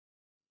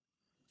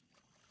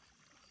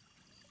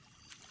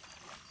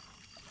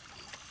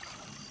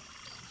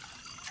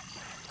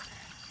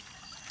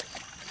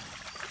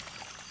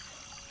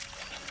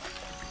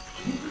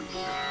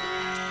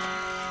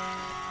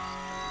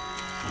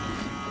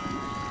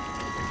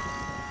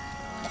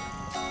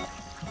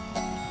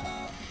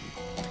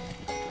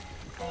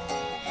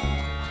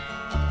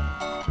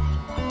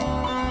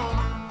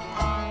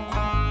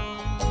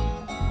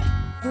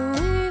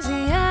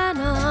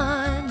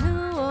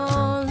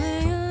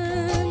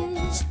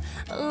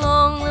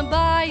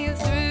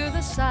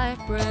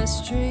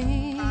cypress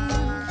trees.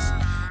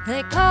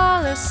 They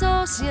call her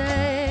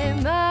Saucier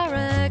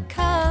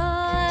Marrakech.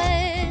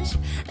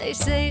 They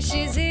say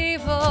she's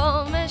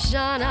evil,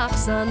 Meshach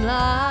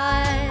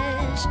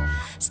sunlight.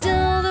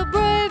 Still the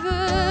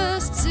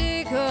bravest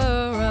seek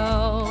her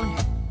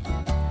out.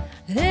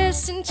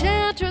 This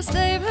enchantress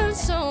they've heard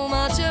so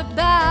much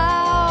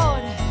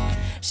about.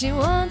 She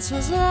once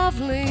was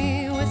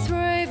lovely with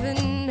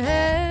raven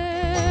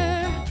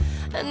hair,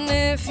 and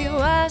if you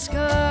ask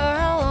her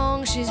how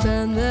long she's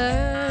been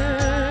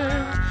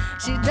there,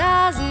 she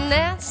doesn't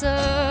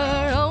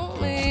answer,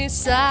 only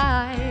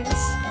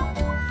sighs.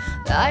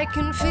 I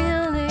can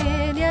feel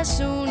it, yes,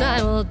 soon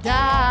I will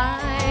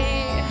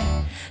die.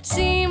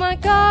 See my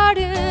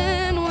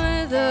garden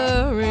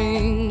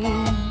withering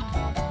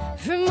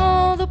from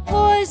all the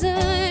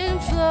poison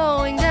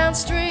flowing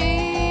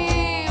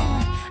downstream.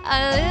 I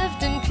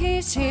lived in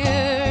peace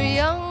here,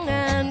 young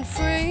and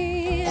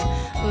free,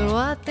 but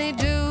what they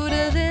do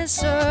to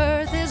this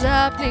earth is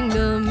happening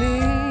to me.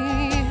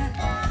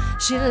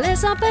 She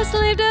lifts up her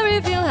sleeve to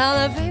reveal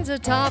how the veins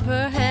atop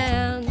her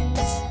hands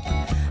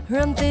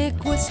run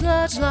thick with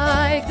sludge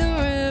like the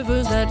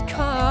rivers that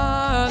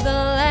carve the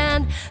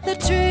land. The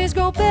trees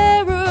grow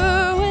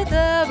barer with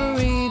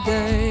every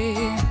day,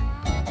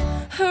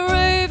 her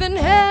raven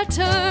hair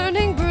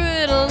turning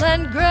brittle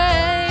and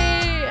gray.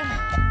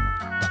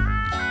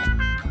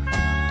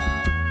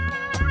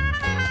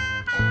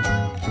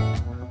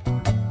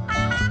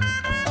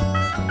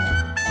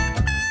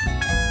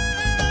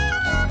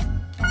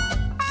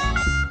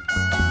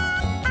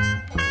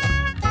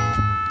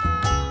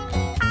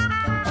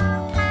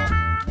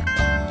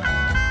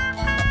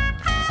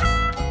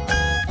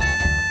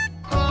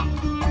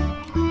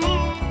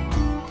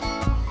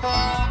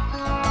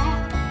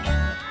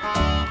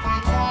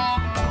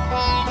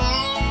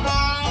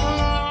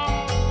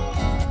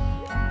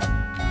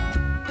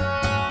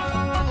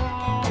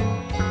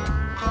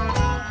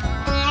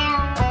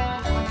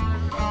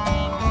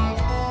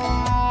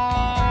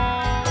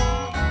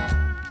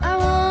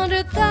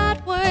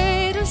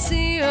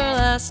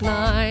 Last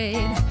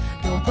night,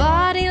 no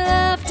body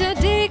left to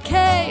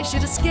decay,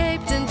 she'd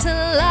escaped into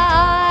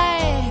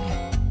light.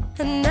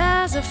 And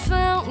as a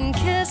fountain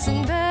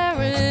kissing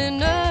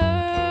barren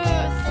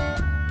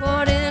earth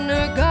poured in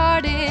her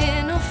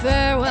garden, oh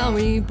farewell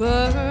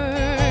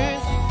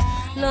rebirth.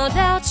 No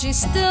doubt she's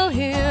still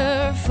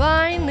here,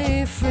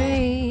 finally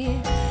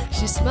free.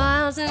 She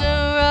smiles in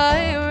her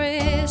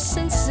iris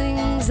and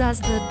sings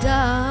as the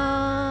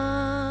dove.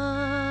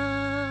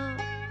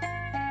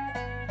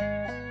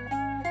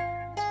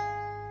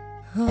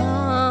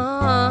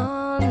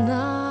 On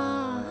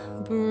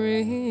the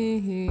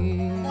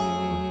breeze.